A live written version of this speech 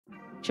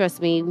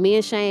Trust me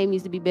and shame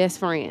used to be best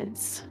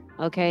friends.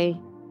 Okay.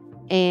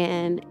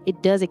 And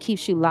it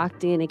keeps you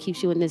locked in. It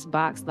keeps you in this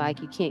box like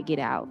you can't get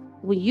out.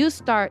 When you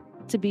start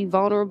to be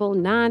vulnerable,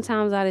 9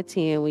 times out of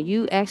 10, when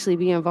you actually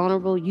being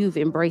vulnerable, you've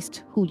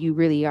embraced who you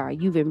really are.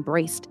 You've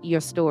embraced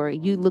your story.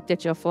 You looked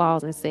at your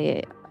flaws and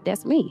said,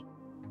 that's me.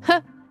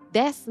 Huh,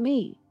 that's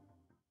me.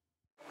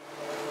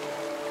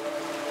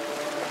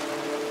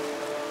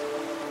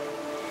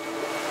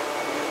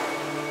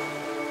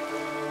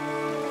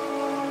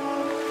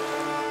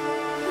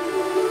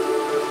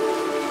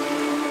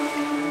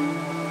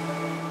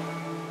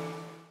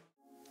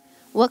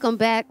 Welcome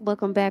back,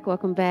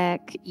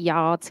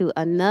 y'all, to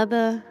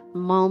another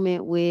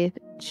moment with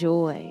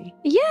joy.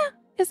 Yeah,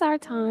 it's our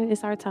time.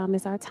 It's our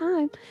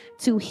time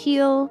to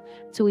heal,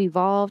 to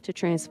evolve, to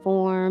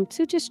transform,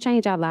 to just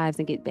change our lives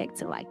and get back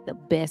to like the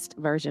best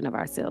version of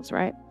ourselves,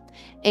 right?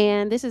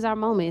 And this is our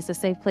moment. It's a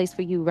safe place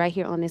for you right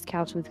here on this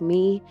couch with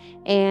me.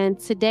 And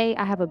today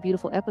I have a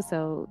beautiful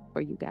episode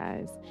for you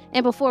guys.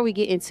 And before we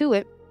get into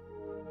it,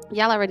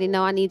 y'all already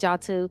know I need y'all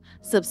to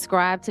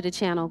subscribe to the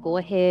channel. Go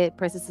ahead,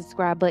 press the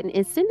subscribe button,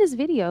 and send this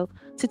video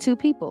to 2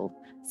 people.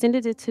 Send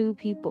it to 2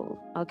 people,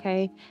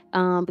 okay?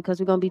 Because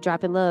we're gonna be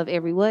dropping love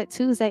every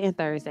Tuesday and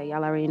Thursday.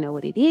 Y'all already know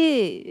what it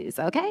is,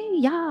 okay?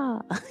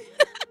 Y'all.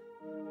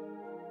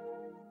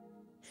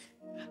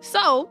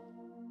 So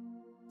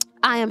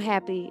I am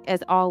happy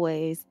as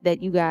always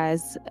that you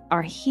guys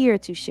are here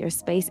to share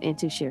space and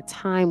to share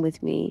time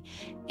with me.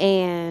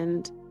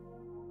 And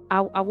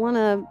I want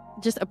to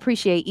just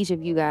appreciate each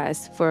of you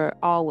guys for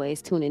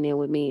always tuning in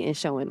with me and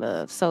showing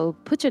love. So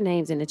put your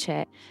names in the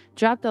chat,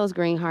 drop those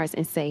green hearts,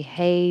 and say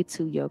hey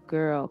to your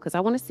girl, because I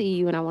want to see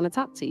you and I want to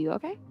talk to you,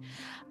 okay?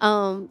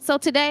 So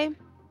today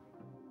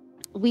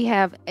we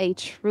have a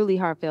truly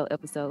heartfelt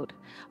episode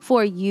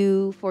for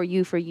you.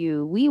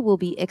 We will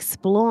be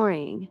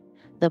exploring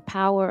the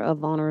power of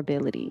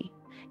vulnerability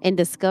and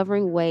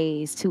discovering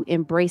ways to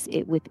embrace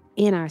it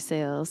within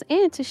ourselves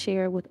and to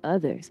share with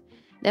others.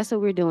 That's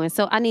what we're doing.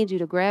 So I need you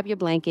to grab your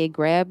blanket,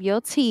 grab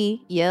your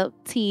tea. Yep,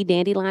 tea,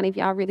 dandelion, if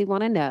y'all really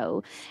want to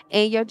know.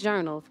 And your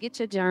journals. Get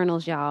your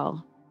journals,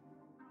 y'all.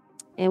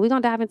 And we're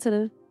going to dive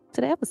into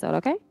the episode,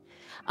 okay?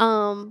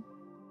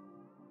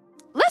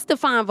 Let's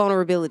define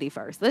vulnerability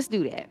first. Let's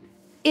do that.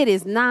 It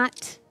is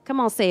not, come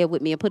on, say it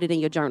with me and put it in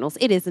your journals.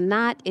 It is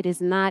not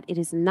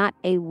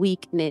a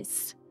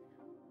weakness.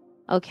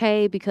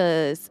 Okay?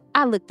 Because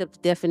I looked up the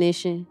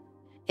definition.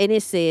 And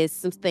it says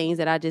some things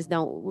that I just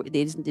don't,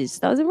 it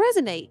just doesn't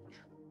resonate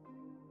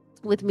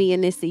with me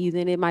in this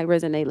season. It might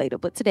resonate later,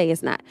 but today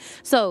it's not.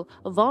 So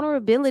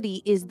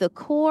vulnerability is the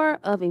core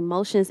of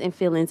emotions and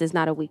feelings. It's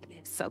not a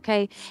weakness,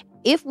 okay?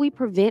 If we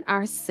prevent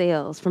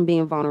ourselves from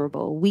being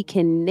vulnerable, we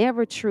can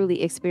never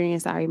truly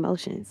experience our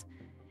emotions.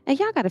 And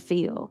y'all got to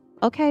feel,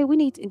 okay? We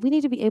need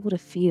to be able to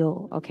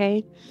feel,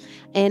 okay?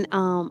 And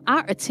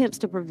our attempts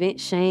to prevent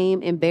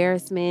shame,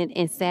 embarrassment,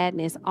 and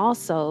sadness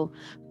also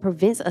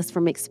prevents us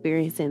from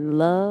experiencing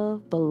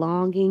love,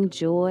 belonging,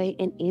 joy,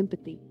 and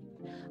empathy.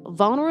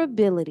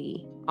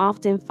 Vulnerability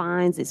often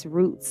finds its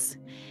roots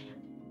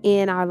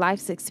in our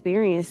life's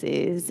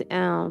experiences,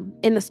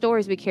 in the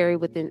stories we carry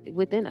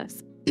within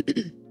us.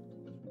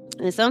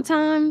 And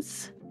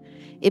sometimes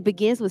it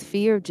begins with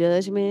fear of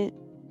judgment,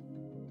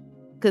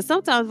 because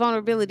sometimes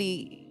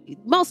vulnerability,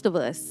 most of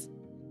us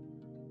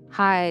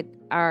hide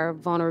our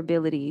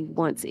vulnerability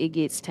once it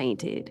gets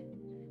tainted.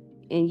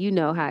 And you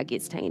know how it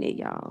gets tainted,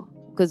 y'all.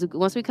 Because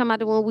once we come out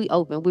the womb, we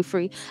open, we're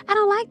free. I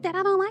don't like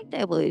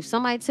that. But if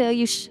somebody tell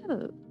you, shut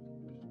up,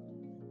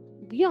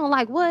 you don't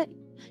like what?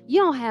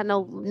 You don't have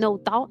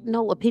no thought,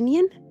 no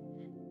opinion.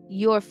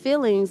 Your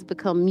feelings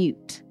become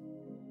mute.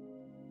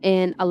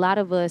 And a lot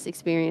of us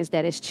experience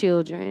that as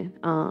children.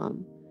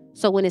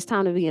 So when it's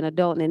time to be an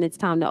adult and it's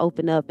time to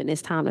open up and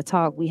it's time to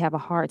talk, we have a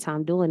hard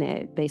time doing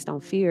that based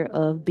on fear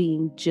of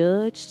being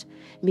judged,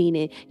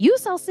 meaning you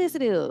so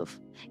sensitive.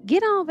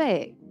 Get on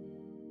back.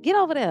 Get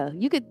over there.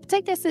 You could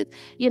take that,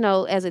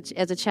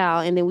 as a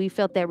child, and then we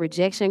felt that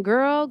rejection.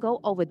 Girl, go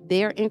over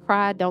there and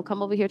cry. Don't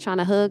come over here trying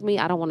to hug me.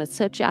 I don't want to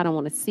touch you. I don't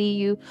want to see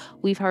you.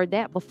 We've heard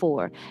that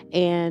before.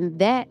 And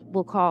that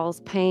will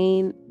cause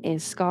pain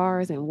and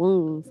scars and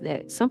wounds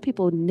that some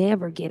people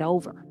never get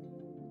over.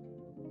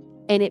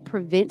 And it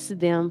prevents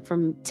them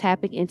from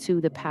tapping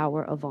into the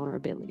power of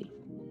vulnerability.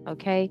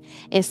 Okay?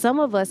 And some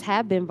of us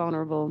have been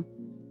vulnerable.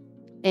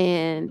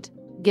 And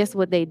guess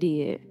what they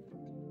did?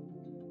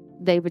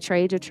 They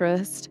betrayed your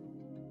trust,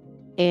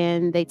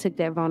 and they took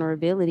that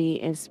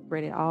vulnerability and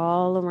spread it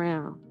all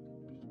around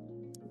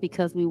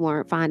because we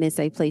weren't finding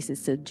safe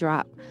places to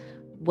drop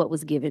what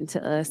was given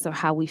to us or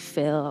how we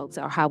felt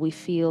or how we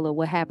feel or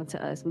what happened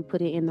to us. We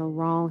put it in the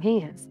wrong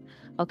hands.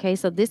 Okay,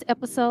 so this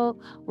episode,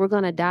 we're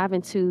going to dive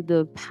into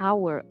the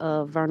power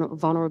of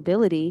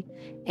vulnerability.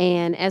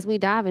 And as we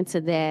dive into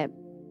that,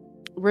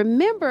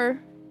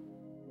 remember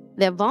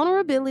that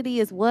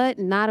vulnerability is what?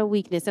 Not a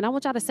weakness. And I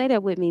want y'all to say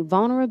that with me.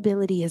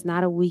 Vulnerability is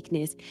not a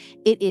weakness.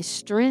 It is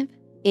strength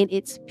in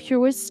its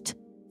purest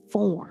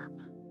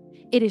form.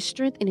 It is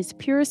strength in its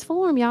purest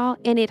form, y'all.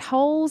 And it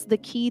holds the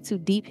key to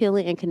deep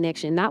healing and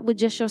connection, not with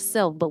just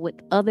yourself, but with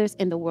others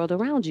and the world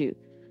around you.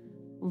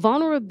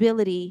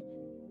 Vulnerability,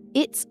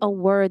 it's a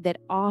word that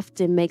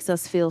often makes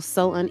us feel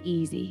so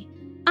uneasy.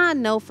 I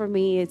know for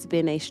me, it's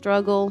been a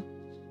struggle.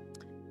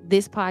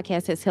 This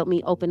podcast has helped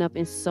me open up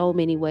in so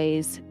many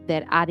ways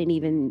that I didn't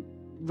even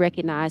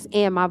recognize.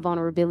 And my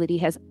vulnerability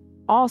has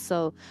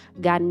also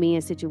gotten me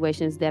in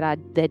situations that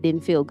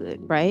didn't feel good,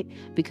 right?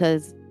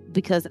 Because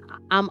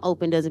I'm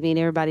open doesn't mean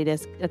everybody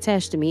that's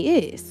attached to me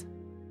is.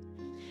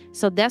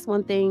 So that's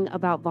one thing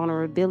about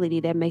vulnerability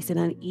that makes it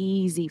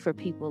uneasy for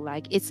people.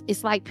 Like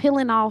it's like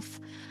peeling off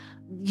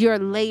your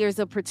layers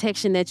of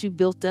protection that you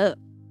built up.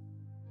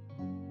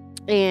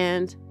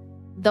 And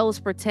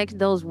those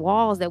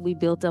walls that we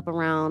built up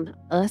around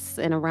us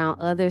and around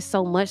others,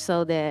 so much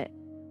so that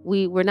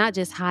we're not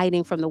just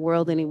hiding from the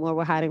world anymore,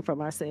 we're hiding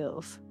from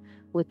ourselves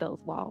with those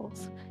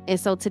walls. And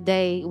so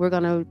today we're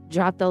gonna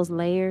drop those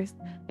layers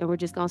and we're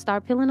just gonna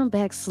start peeling them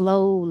back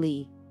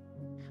slowly.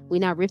 We're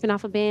not ripping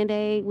off a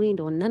Band-Aid. We ain't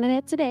doing none of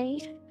that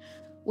today.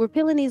 We're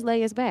peeling these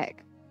layers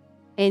back.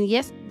 And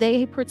yes,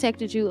 they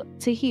protected you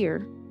to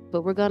here,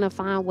 but we're going to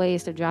find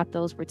ways to drop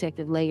those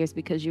protective layers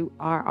because you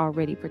are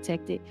already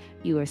protected.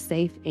 You are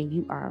safe and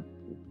you are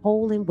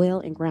whole and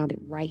well and grounded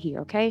right here,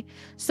 okay?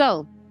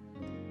 So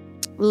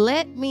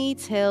let me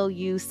tell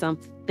you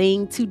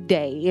something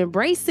today.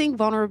 Embracing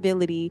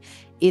vulnerability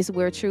is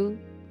where true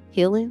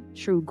healing,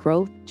 true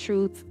growth,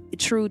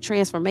 true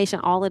transformation,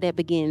 all of that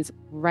begins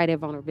right at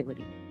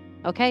vulnerability.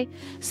 Okay,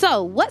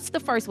 so what's the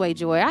first way,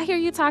 Joy? I hear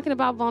you talking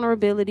about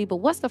vulnerability, but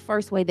what's the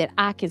first way that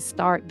I can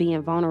start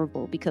being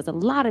vulnerable? Because a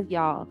lot of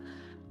y'all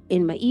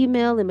in my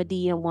email and my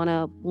DM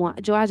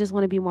want Joy, I just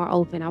want to be more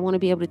open. I want to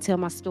be able to tell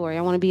my story.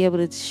 I want to be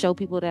able to show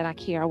people that I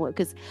care. I want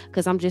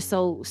because I'm just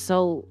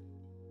so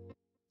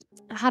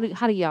how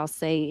do y'all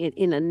say it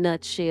in a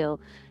nutshell?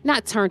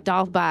 Not turned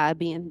off by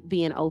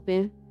being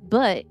open,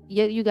 but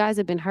you guys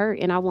have been hurt,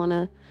 and I want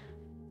to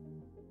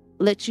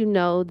let you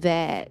know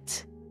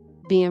that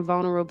being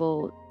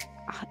vulnerable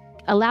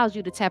allows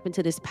you to tap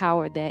into this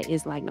power that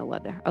is like no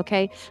other.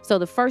 Okay. So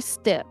the first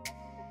step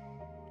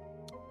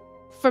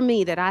for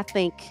me that I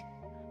think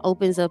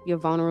opens up your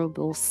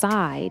vulnerable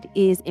side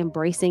is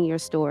embracing your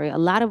story. A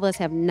lot of us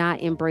have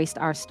not embraced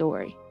our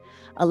story.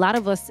 A lot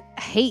of us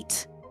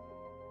hate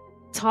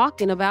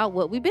talking about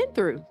what we've been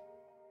through.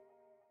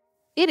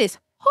 It is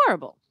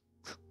horrible.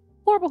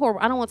 Horrible.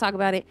 I don't want to talk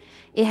about it.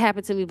 It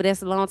happened to me, but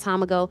that's a long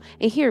time ago.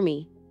 And hear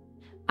me.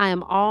 I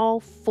am all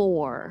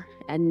for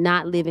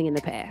not living in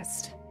the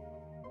past.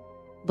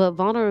 But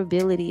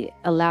vulnerability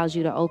allows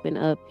you to open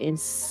up and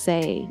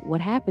say what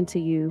happened to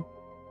you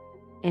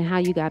and how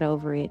you got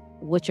over it,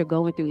 what you're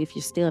going through if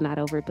you're still not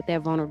over it. But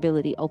that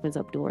vulnerability opens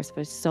up doors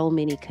for so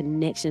many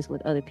connections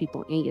with other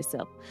people and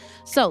yourself.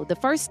 So the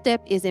first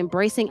step is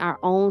embracing our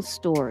own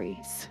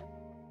stories.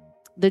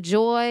 The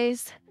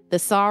joys, the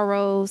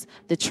sorrows,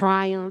 the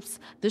triumphs,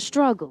 the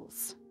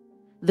struggles,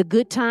 the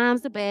good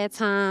times, the bad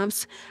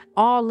times,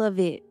 all of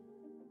it.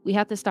 We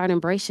have to start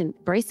embracing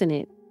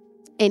it.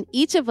 And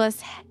each of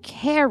us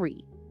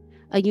carry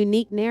a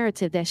unique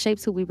narrative that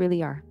shapes who we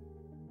really are.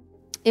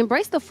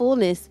 Embrace the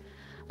fullness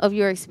of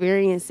your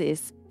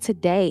experiences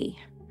today,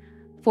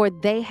 for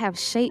they have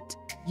shaped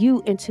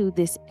you into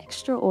this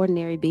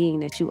extraordinary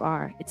being that you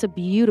are. It's a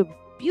beautiful,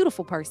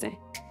 beautiful person.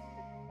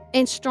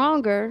 And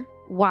stronger,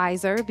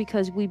 wiser,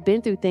 because we've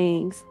been through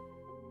things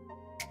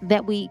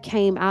that we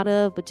came out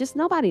of, but just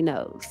nobody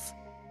knows.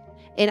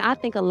 And I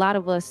think a lot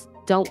of us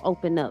don't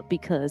open up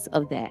because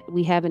of that.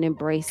 We haven't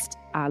embraced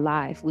our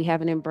life. We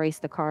haven't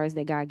embraced the cars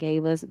that God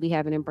gave us. We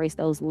haven't embraced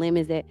those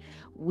lemons that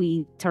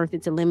we turned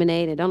into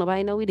lemonade and don't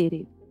nobody know we did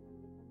it.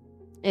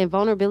 And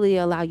vulnerability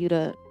allow you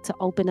to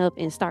open up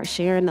and start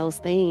sharing those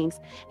things.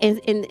 And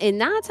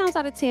 9 times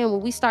out of 10, when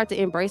we start to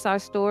embrace our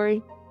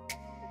story,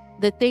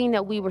 the thing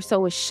that we were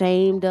so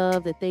ashamed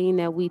of, the thing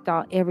that we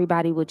thought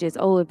everybody would just,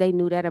 if they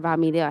knew that about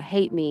me, they'll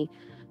hate me.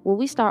 When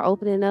we start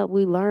opening up,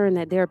 we learn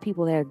that there are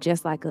people that are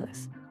just like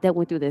us, that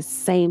went through the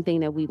same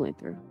thing that we went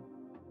through.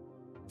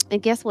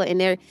 And guess what?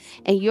 And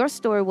your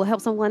story will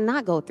help someone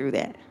not go through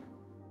that.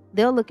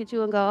 They'll look at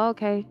you and go,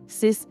 okay,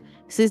 sis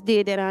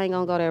did that. I ain't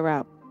gonna go that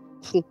route.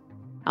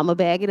 I'm gonna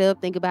bag it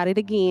up, think about it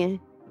again,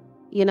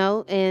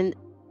 and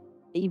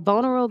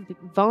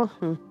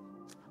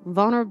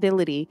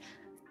vulnerability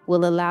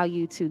will allow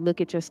you to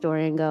look at your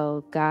story and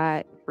go,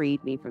 God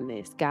freed me from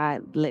this.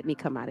 God let me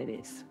come out of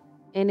this.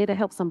 And it'll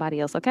help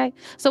somebody else, okay?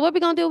 So what we're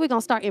going to do, we're going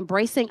to start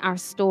embracing our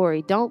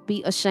story. Don't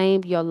be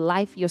ashamed. Your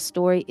life, your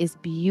story is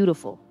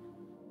beautiful.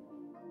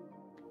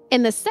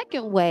 And the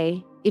second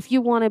way, if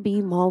you want to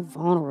be more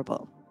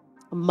vulnerable,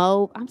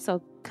 I'm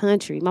so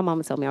country. My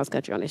mama told me I was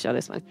country on this show.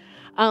 This one.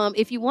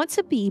 If you want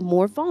to be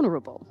more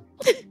vulnerable,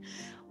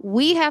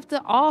 we have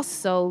to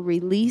also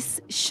release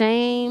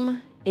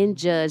shame and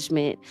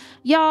judgment.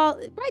 Y'all,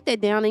 write that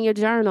down in your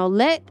journal.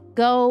 Let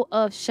go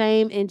of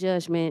shame and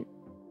judgment.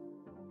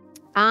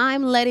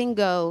 I'm letting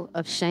go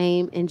of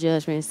shame and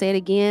judgment. Say it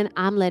again.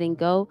 I'm letting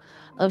go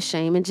of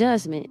shame and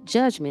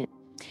judgment.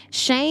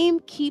 Shame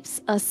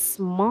keeps us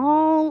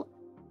small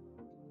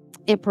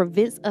and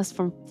prevents us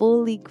from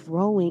fully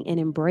growing and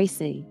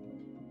embracing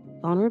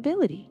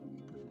vulnerability.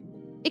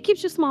 It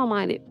keeps you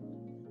small-minded.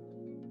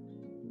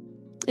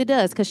 It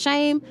does, because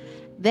shame,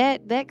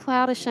 that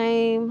cloud of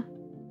shame,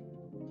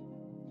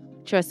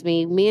 trust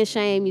me and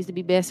shame used to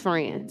be best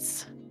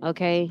friends,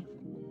 okay?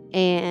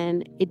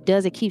 And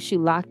it keeps you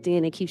locked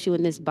in. It keeps you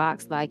in this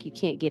box like you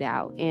can't get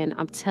out. And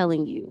I'm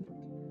telling you,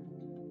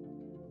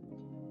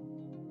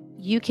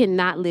 you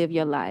cannot live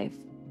your life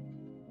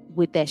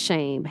with that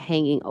shame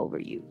hanging over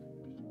you.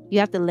 You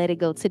have to let it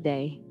go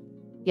today.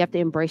 You have to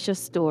embrace your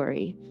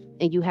story,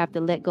 and you have to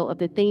let go of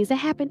the things that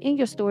happen in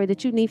your story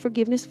that you need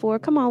forgiveness for.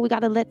 Come on, we got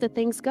to let the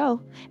things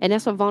go. And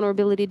that's what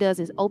vulnerability does,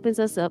 is opens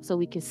us up so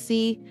we can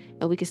see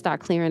and we can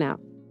start clearing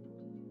out.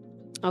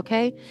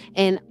 Okay.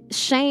 And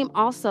shame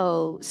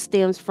also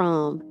stems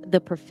from the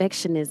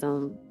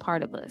perfectionism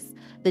part of us,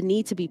 the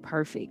need to be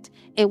perfect.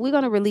 And we're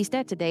going to release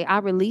that today. I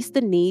release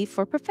the need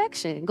for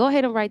perfection. Go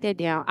ahead and write that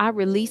down. I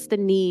release the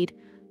need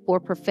for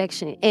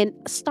perfection, and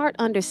start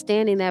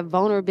understanding that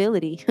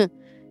vulnerability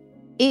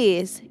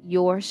is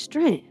your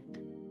strength.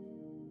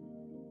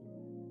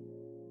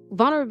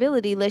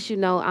 Vulnerability lets you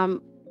know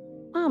I'm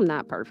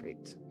not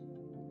perfect.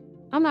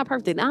 I'm not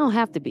perfect. I don't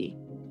have to be.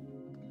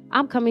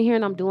 I'm coming here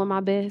and I'm doing my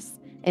best,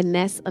 and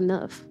that's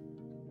enough.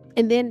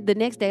 And then the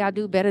next day I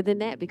do better than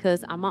that,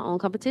 because I'm my own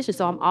competition.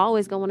 So I'm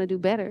always going to want to do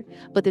better.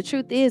 But the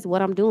truth is,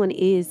 what I'm doing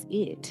is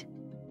it.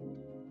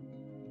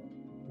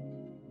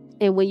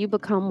 And when you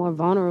become more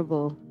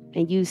vulnerable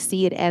and you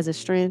see it as a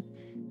strength,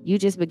 you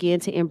just begin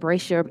to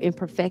embrace your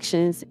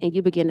imperfections, and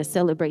you begin to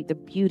celebrate the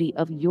beauty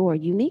of your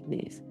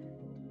uniqueness.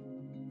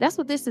 That's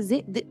what this is.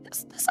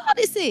 That's all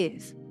this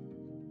is.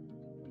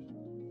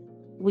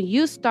 When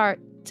you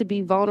start to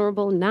be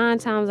vulnerable, 9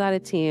 times out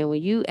of 10,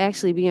 when you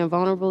actually being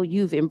vulnerable,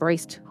 you've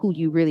embraced who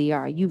you really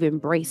are. You've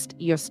embraced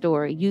your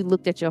story. You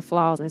looked at your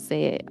flaws and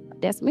said,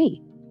 that's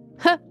me.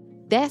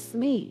 That's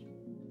me.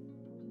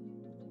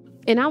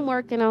 And I'm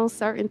working on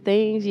certain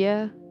things,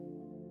 yeah.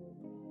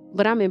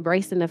 But I'm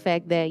embracing the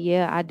fact that,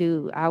 yeah,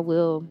 I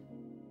will.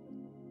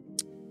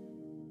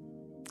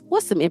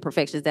 What's some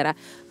imperfections that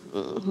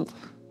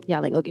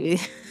y'all ain't gonna give me.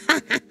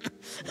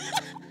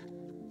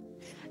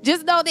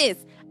 Just know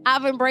this.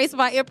 I've embraced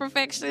my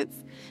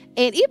imperfections.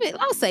 And even,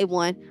 I'll say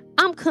one,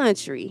 I'm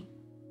country.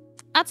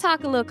 I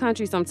talk a little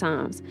country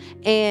sometimes.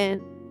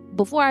 And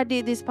before I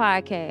did this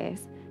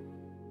podcast,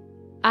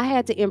 I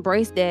had to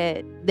embrace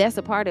that that's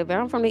a part of it.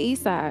 I'm from the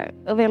east side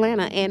of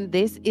Atlanta, and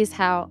this is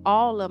how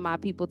all of my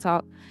people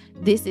talk.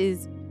 This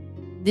is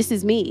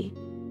me.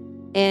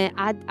 And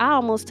I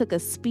almost took a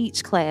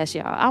speech class,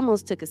 y'all. I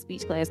almost took a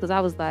speech class because I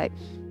was like,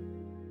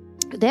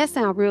 that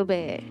sounds real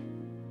bad.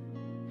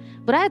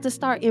 But I had to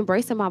start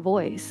embracing my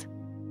voice.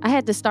 I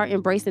had to start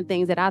embracing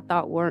things that I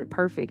thought weren't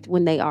perfect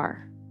when they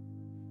are.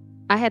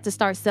 I had to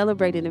start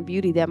celebrating the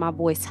beauty that my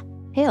voice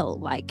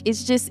held. Like,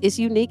 it's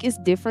unique, it's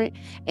different.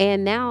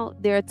 And now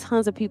there are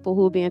tons of people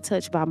who are being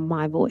touched by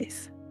my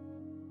voice.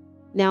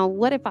 Now,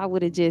 what if I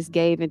would have just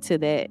gave into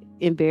that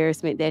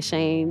embarrassment, that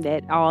shame,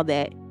 that all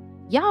that?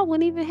 Y'all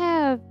wouldn't even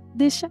have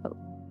this show.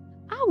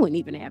 I wouldn't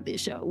even have this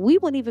show. We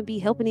wouldn't even be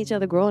helping each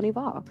other grow and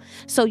evolve.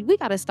 So we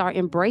got to start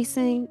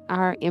embracing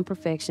our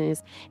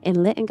imperfections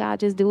and letting God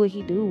just do what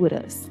he do with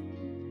us.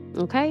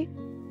 Okay?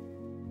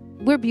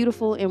 We're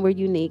beautiful and we're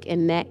unique,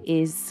 and that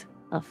is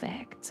a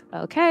fact.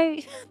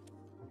 Okay?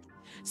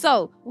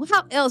 So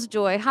how else,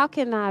 Joy? How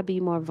can I be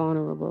more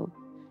vulnerable?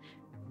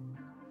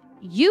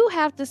 You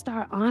have to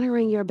start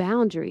honoring your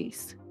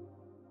boundaries.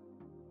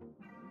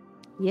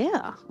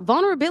 Yeah.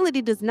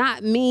 Vulnerability does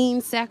not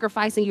mean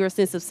sacrificing your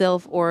sense of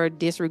self or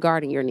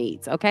disregarding your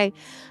needs, okay?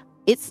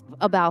 It's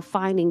about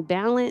finding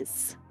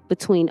balance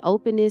between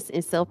openness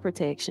and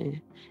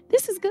self-protection.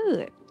 This is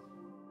good.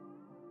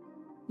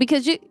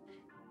 Because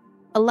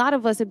a lot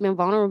of us have been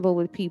vulnerable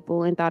with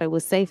people and thought it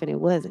was safe, and it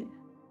wasn't.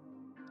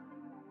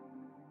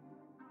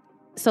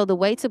 So the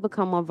way to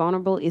become more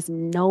vulnerable is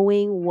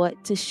knowing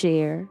what to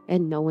share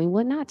and knowing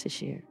what not to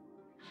share.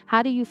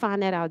 How do you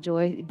find that out,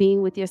 Joy?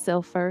 Being with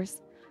yourself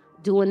first,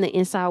 doing the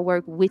inside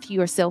work with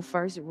yourself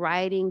first,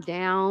 writing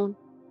down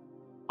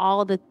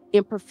all the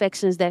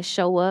imperfections that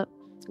show up,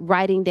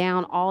 writing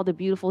down all the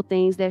beautiful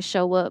things that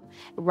show up,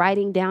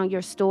 writing down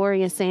your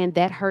story and saying,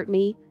 that hurt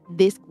me,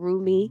 this grew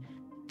me,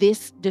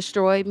 this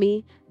destroyed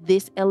me,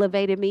 this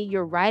elevated me.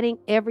 You're writing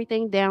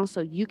everything down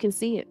so you can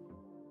see it.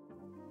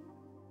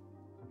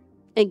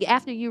 And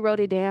after you wrote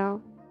it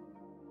down,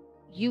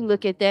 you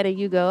look at that and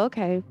you go,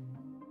 okay,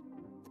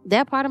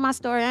 that part of my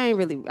story, I ain't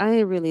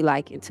really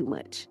liking too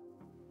much.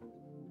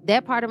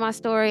 That part of my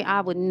story,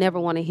 I would never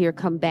want to hear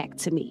come back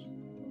to me.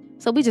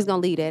 So we just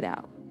going to leave that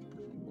out.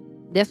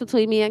 That's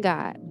between me and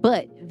God.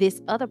 But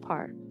this other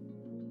part,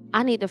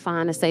 I need to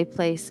find a safe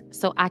place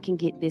so I can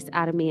get this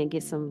out of me and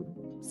get some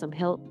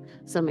help,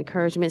 some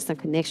encouragement, some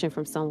connection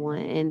from someone.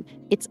 And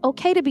it's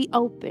okay to be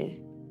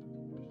open,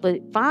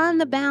 but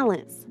find the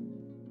balance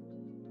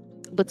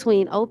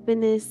between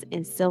openness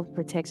and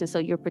self-protection. So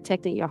you're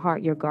protecting your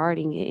heart, you're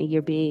guarding it, and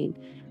you're being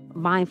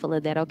mindful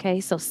of that, okay?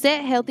 So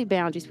set healthy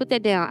boundaries. Put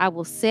that down. I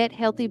will set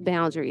healthy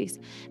boundaries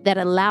that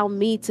allow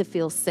me to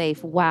feel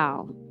safe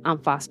while I'm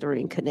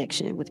fostering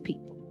connection with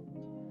people.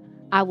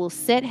 I will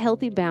set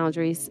healthy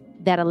boundaries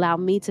that allow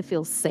me to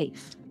feel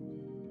safe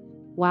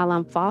while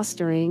I'm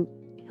fostering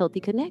healthy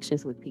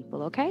connections with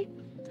people, okay?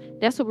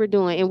 That's what we're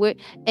doing.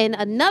 And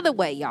another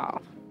way,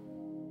 y'all,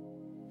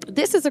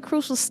 this is a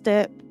crucial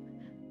step,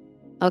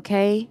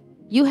 okay?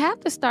 You have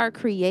to start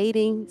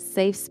creating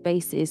safe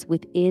spaces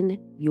within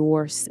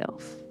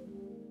yourself.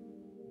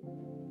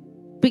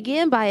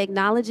 Begin by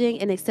acknowledging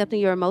and accepting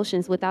your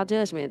emotions without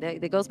judgment.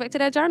 That goes back to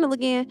that journal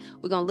again.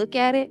 We're going to look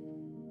at it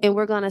and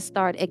we're going to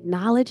start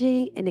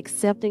acknowledging and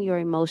accepting your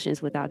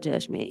emotions without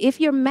judgment. If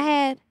you're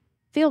mad,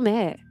 feel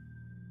mad.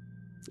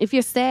 If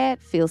you're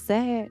sad, feel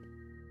sad.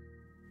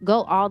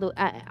 Go all the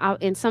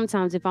and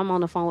sometimes if I'm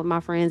on the phone with my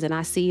friends and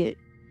I see it,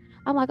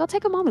 I'm like, oh,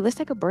 take a moment. Let's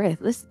take a breath.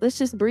 Let's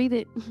just breathe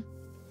it.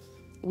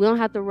 We don't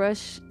have to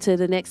rush to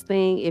the next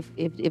thing.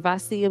 If I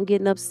see them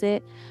getting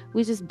upset,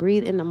 we just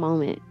breathe in the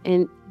moment.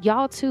 And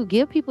y'all too,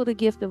 give people the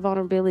gift of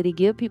vulnerability.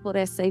 Give people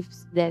that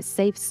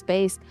safe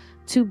space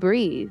to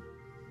breathe.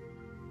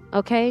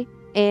 Okay?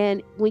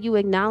 And when you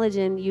acknowledge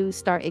and you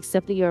start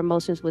accepting your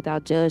emotions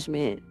without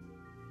judgment,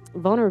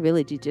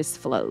 vulnerability just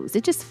flows.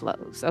 It just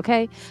flows.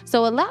 Okay?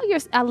 So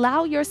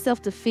allow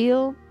yourself to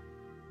feel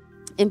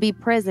and be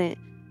present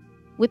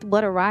with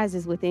what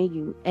arises within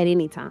you at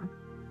any time.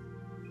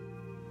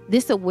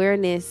 This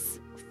awareness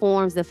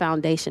forms the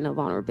foundation of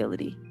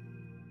vulnerability.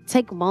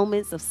 Take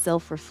moments of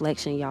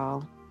self-reflection,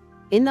 y'all.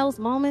 In those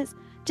moments,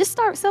 just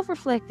start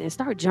self-reflecting.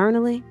 Start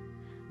journaling,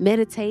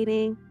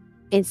 meditating,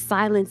 and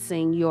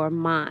silencing your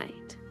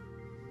mind.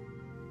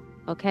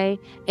 Okay?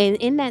 And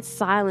in that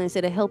silence,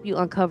 it'll help you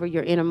uncover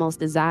your innermost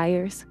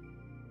desires,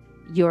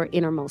 your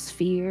innermost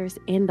fears,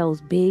 and those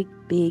big,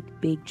 big,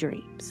 big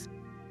dreams.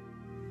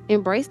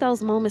 Embrace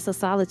those moments of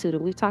solitude.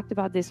 And we've talked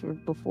about this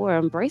before.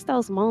 Embrace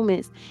those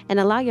moments and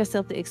allow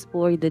yourself to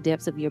explore the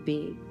depths of your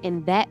being.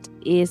 And that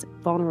is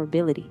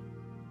vulnerability.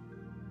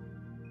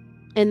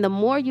 And the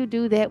more you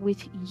do that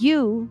with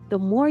you,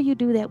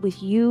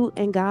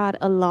 and God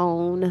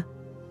alone,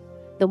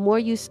 the more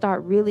you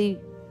start really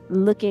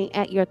looking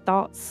at your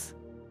thoughts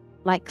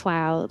like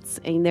clouds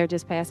and they're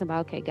just passing by.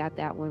 Okay, got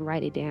that one,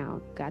 write it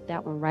down. Got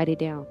that one, write it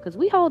down. Because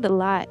we hold a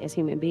lot as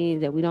human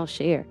beings that we don't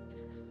share.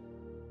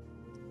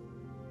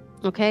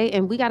 Okay,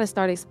 and we got to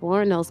start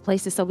exploring those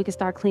places so we can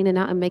start cleaning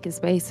out and making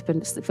space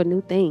for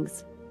new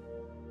things.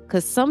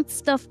 Because some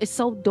stuff is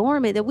so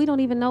dormant that we don't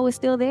even know it's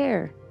still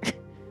there.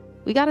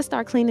 We got to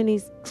start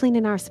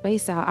cleaning our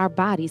space out, our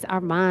bodies, our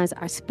minds,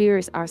 our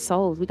spirits, our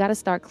souls. We got to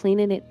start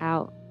cleaning it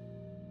out.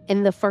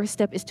 And the first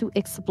step is to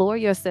explore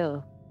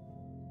yourself.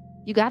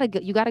 You got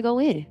to go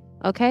in,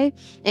 okay?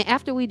 And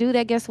after we do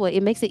that, guess what?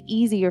 It makes it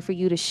easier for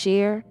you to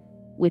share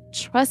with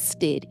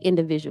trusted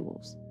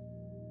individuals.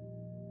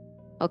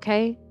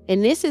 Okay?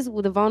 And this is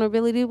with the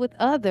vulnerability with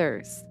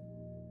others.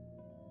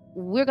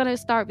 We're going to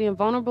start being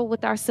vulnerable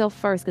with ourselves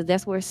first because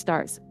that's where it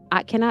starts.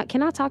 Can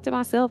I talk to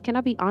myself? Can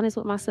I be honest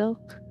with myself?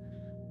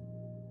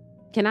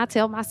 Can I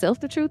tell myself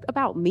the truth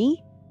about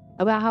me?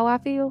 About how I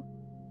feel?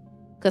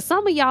 Because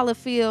some of y'all will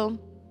feel,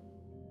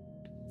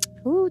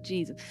 oh,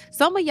 Jesus.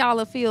 Some of y'all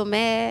will feel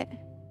mad.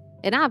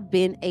 And I've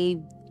been a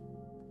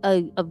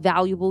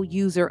valuable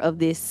user of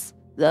this,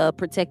 the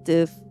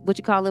protective,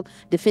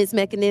 defense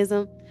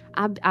mechanism.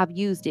 I've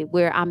used it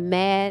where I'm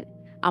mad,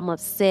 I'm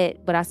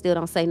upset, but I still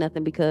don't say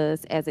nothing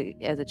because as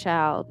a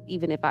child,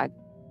 even if I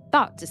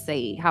thought to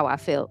say how I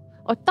felt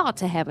or thought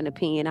to have an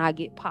opinion, I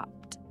get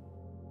popped.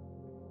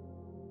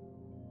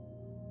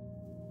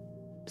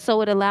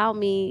 So it allowed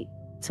me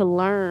to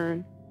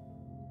learn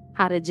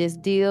how to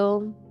just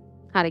deal,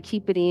 how to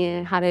keep it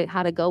in, how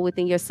to go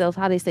within yourself,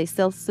 how they say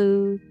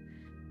self-soothe.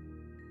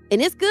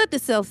 And it's good to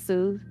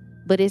self-soothe,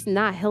 but it's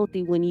not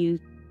healthy when you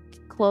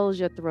close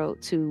your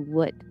throat to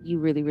what you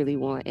really, really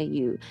want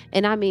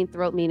and I mean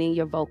throat meaning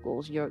your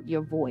vocals,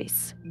 your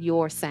voice,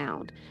 your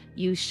sound.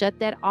 You shut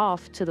that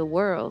off to the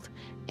world,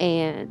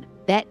 and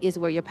that is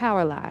where your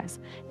power lies.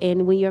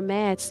 And when you're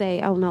mad,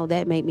 say, oh no,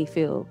 that made me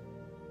feel,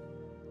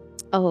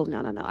 oh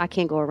no, I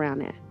can't go around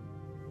that.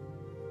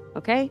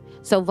 Okay?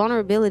 So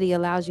vulnerability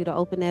allows you to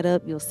open that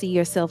up. You'll see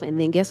yourself, and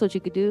then guess what you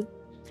could do?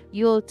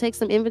 You'll take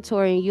some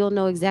inventory and you'll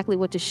know exactly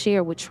what to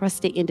share with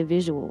trusted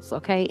individuals.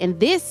 Okay? And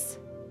this,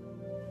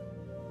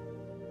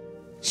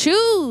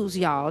 choose,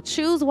 y'all.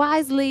 Choose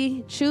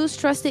wisely. Choose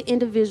trusted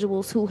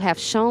individuals who have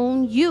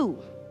shown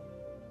you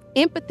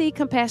empathy,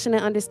 compassion,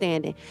 and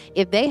understanding.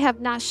 If they have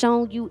not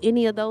shown you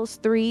any of those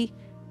three,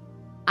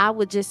 I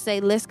would just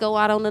say, let's go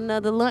out on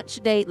another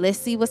lunch date. Let's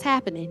see what's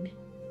happening.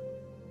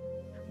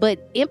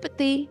 But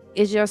empathy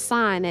is your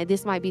sign that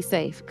this might be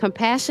safe.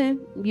 Compassion,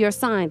 your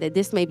sign that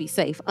this may be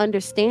safe.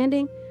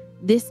 Understanding,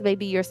 this may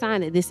be your sign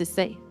that this is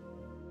safe.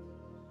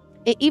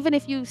 And even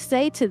if you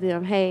say to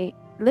them, hey,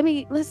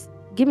 let's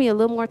give me a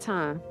little more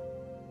time.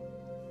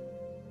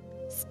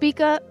 Speak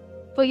up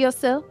for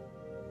yourself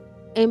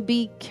and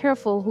be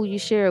careful who you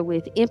share it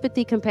with.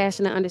 Empathy,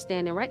 compassion, and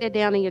understanding. Write that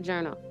down in your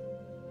journal.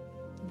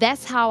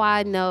 That's how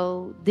I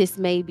know this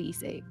may be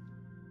safe.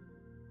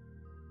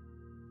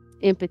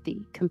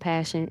 Empathy,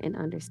 compassion, and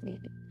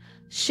understanding.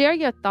 Share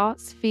your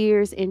thoughts,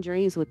 fears, and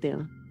dreams with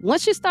them.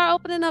 Once you start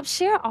opening up,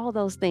 share all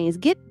those things.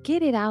 Get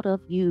it out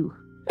of you.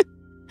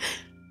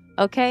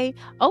 Okay?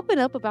 Open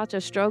up about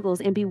your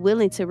struggles and be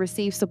willing to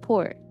receive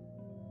support.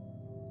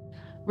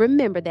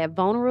 Remember that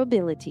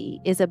vulnerability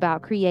is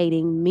about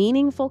creating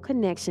meaningful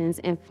connections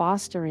and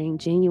fostering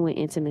genuine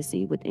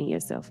intimacy within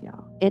yourself,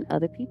 y'all, and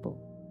other people.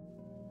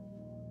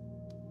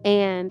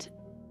 And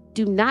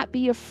do not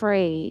be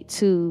afraid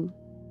to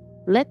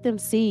let them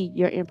see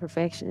your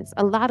imperfections.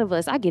 A lot of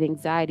us, I get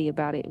anxiety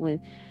about it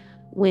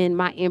when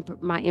my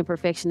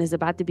imperfection is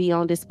about to be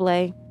on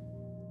display.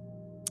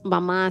 My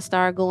mind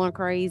starts going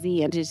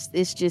crazy, and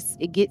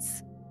it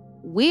gets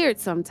weird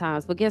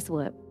sometimes. But guess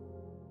what?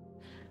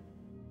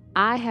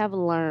 I have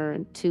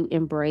learned to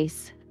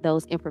embrace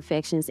those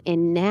imperfections,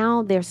 and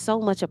now they're so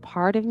much a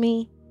part of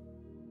me.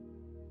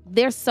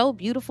 They're so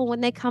beautiful when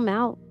they come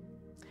out.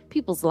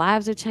 People's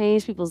lives are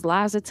changed, people's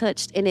lives are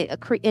touched, and it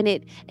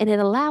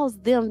allows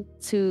them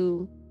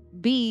to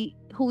be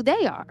who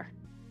they are.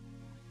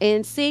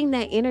 And seeing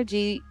that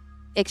energy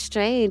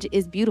exchange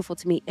is beautiful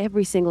to me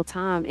every single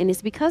time. And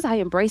it's because I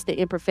embraced the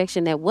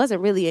imperfection that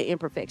wasn't really an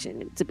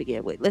imperfection to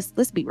begin with.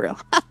 Let's be real.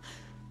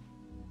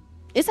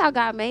 It's how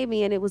God made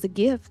me, and it was a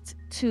gift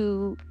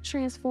to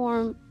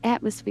transform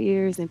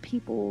atmospheres and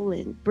people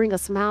and bring a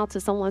smile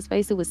to someone's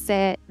face who was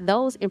sad.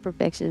 Those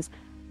imperfections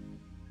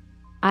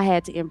I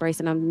had to embrace,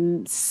 and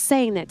I'm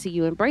saying that to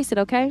you. Embrace it,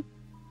 okay?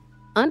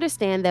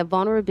 Understand that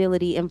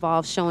vulnerability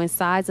involves showing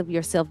sides of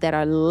yourself that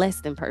are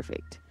less than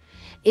perfect.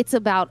 It's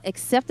about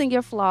accepting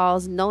your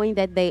flaws, knowing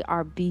that they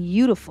are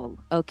beautiful,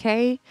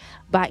 okay?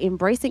 By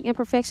embracing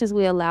imperfections,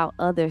 we allow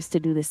others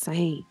to do the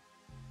same.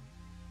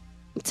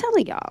 I'm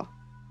telling y'all.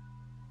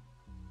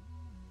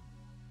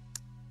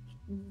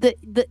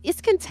 It's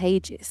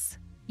contagious.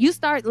 You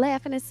start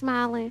laughing and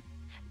smiling.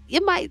 They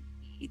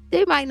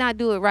might not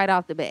do it right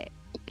off the bat,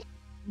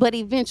 but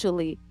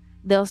eventually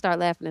they'll start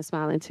laughing and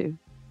smiling too.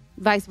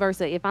 Vice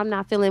versa. If I'm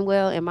not feeling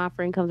well and my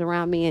friend comes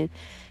around me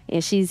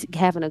and she's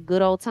having a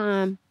good old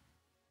time,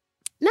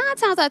 9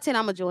 times out of 10,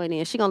 I'm going to join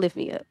in. She's going to lift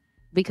me up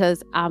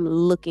because I'm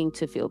looking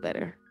to feel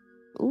better.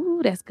 Ooh,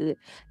 that's good.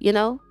 You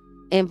know?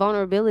 And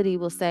vulnerability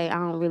will say, I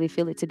don't really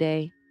feel it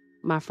today.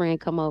 My friend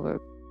come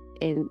over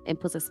and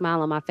puts a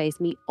smile on my face.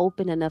 Me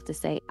open enough to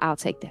say, I'll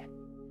take that.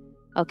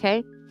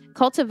 Okay?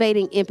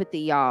 Cultivating empathy,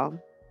 y'all.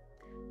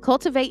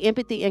 Cultivate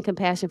empathy and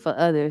compassion for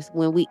others.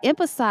 When we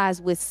empathize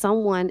with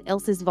someone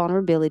else's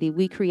vulnerability,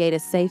 we create a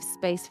safe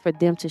space for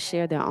them to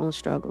share their own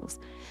struggles.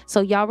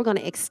 So y'all, we're going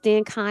to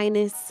extend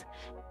kindness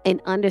and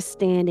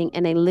understanding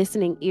and a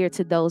listening ear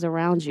to those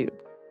around you.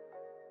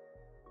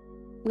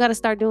 We got to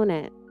start doing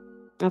that.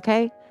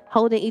 Okay?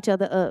 Holding each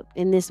other up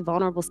in this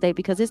vulnerable state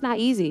because it's not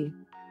easy.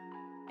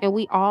 And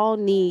we all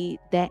need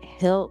that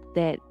help,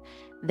 that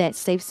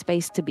safe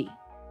space to be.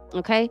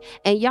 Okay?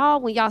 And y'all,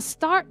 when y'all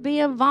start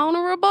being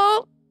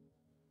vulnerable,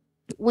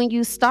 when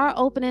you start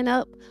opening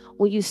up,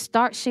 when you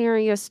start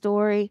sharing your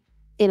story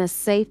in a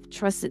safe,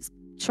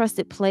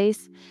 trusted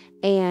place,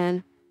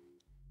 and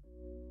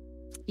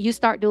you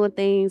start doing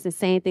things and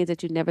saying things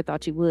that you never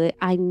thought you would,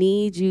 I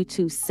need you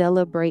to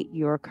celebrate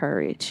your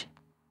courage.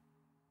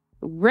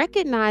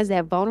 Recognize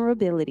that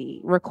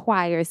vulnerability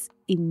requires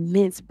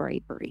immense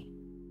bravery.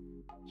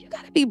 You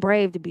got to be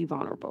brave to be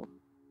vulnerable.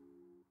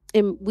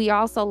 And we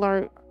also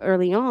learned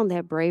early on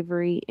that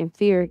bravery and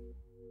fear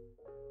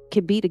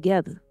can be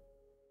together.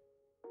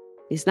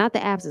 It's not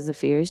the absence of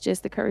fear, it's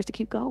just the courage to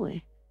keep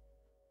going.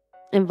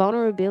 And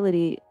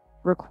vulnerability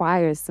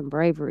requires some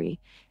bravery.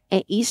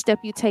 And each step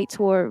you take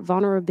toward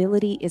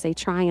vulnerability is a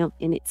triumph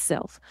in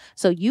itself.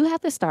 So you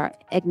have to start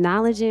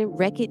acknowledging,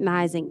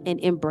 recognizing,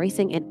 and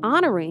embracing and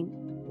honoring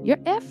your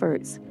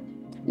efforts,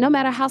 no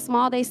matter how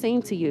small they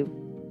seem to you.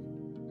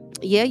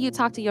 Yeah, you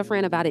talk to your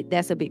friend about it.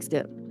 That's a big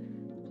step.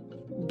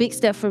 Big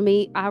step for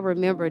me. I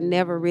remember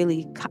never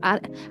really,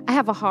 I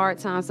have a hard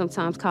time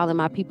sometimes calling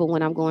my people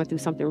when I'm going through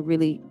something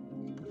really,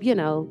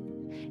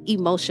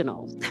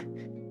 emotional.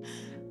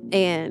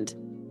 And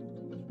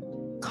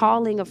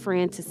calling a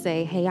friend to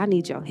say, hey, I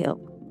need your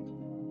help.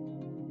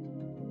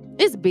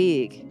 It's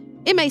big.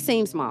 It may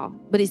seem small,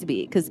 but it's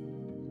big because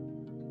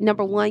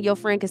number one, your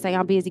friend can say,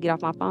 I'm busy, get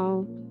off my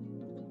phone.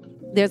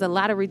 There's a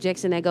lot of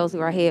rejection that goes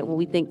through our head when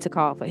we think to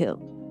call for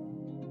help.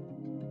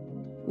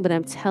 But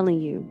I'm telling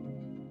you,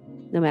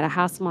 no matter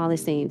how small it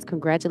seems,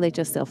 congratulate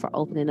yourself for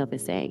opening up and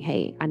saying,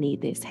 hey, I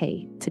need this.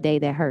 Hey, today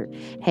that hurt.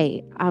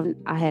 Hey,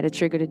 I had a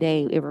trigger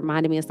today. It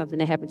reminded me of something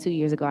that happened 2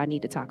 years ago. I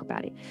need to talk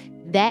about it.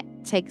 That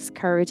takes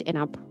courage, and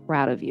I'm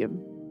proud of you.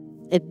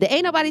 If there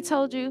ain't nobody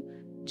told you,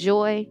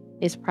 Joy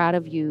is proud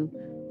of you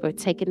for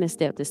taking the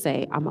step to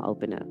say, I'm going to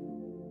open up.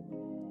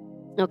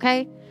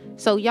 Okay?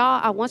 So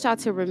y'all, I want y'all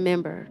to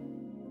remember,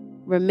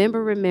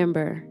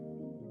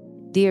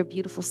 dear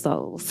beautiful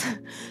souls,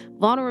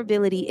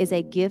 vulnerability is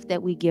a gift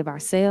that we give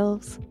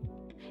ourselves.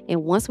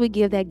 And once we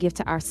give that gift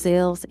to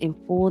ourselves in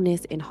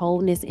fullness and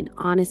wholeness and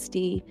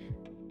honesty,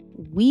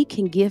 we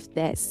can gift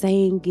that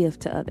same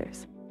gift to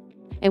others.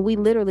 And we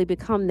literally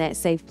become that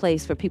safe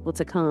place for people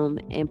to come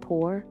and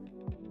pour,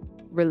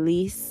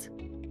 release,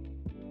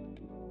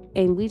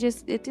 and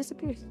it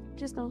disappears.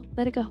 Just go,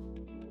 let it go.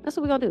 That's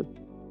what we're going to do.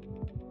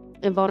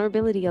 And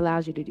vulnerability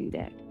allows you to do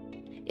that.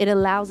 It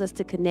allows us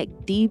to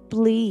connect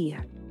deeply.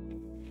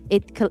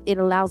 It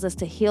allows us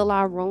to heal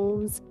our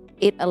wounds.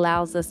 It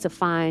allows us to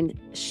find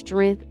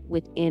strength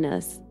within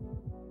us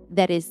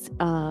that is,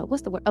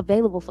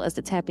 available for us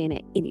to tap in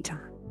at any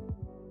time.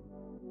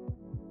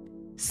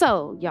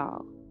 So,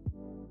 y'all,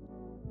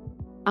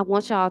 I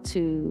want y'all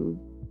to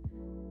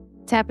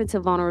tap into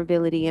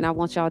vulnerability, and I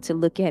want y'all to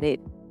look at it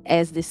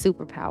as the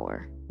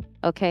superpower,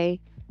 okay?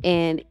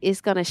 And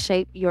it's going to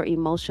shape your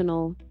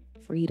emotional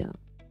freedom.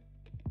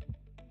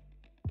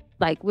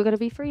 Like, we're going to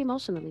be free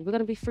emotionally. We're going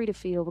to be free to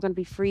feel. We're going to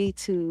be free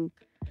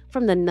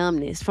from the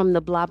numbness, from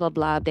the blah, blah,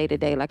 blah, day to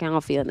day. Like, I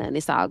don't feel nothing.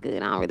 It's all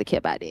good. I don't really care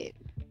about it.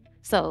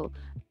 So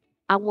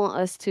I want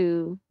us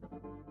to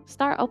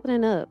start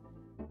opening up,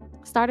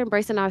 start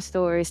embracing our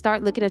story,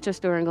 start looking at your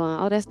story and going,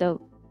 oh, that's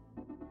dope.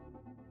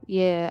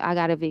 Yeah, I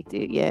got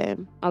evicted. Yeah,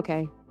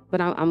 okay.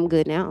 But I'm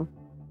good now.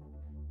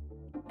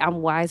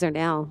 I'm wiser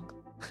now.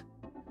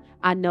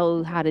 I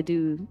know how to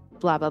do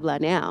blah, blah, blah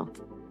now.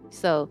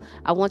 So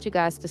I want you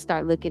guys to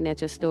start looking at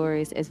your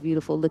stories as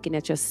beautiful, looking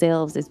at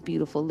yourselves as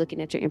beautiful,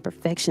 looking at your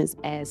imperfections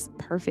as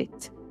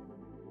perfect.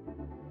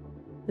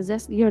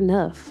 Because you're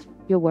enough.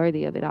 You're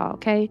worthy of it all,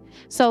 okay?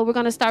 So we're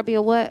going to start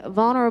being what?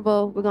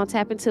 Vulnerable. We're going to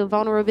tap into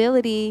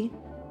vulnerability,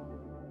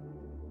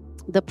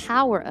 the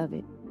power of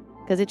it,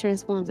 because it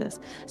transforms us.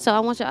 So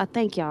I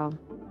thank y'all.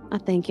 I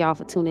thank y'all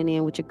for tuning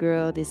in with your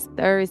girl this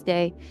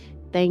Thursday.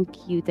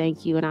 Thank you.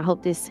 And I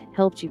hope this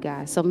helped you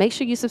guys. So make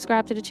sure you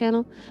subscribe to the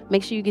channel.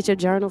 Make sure you get your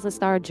journals and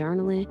start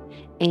journaling.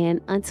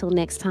 And until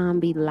next time,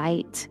 be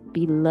light,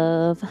 be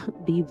love,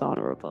 be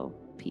vulnerable.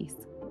 Peace.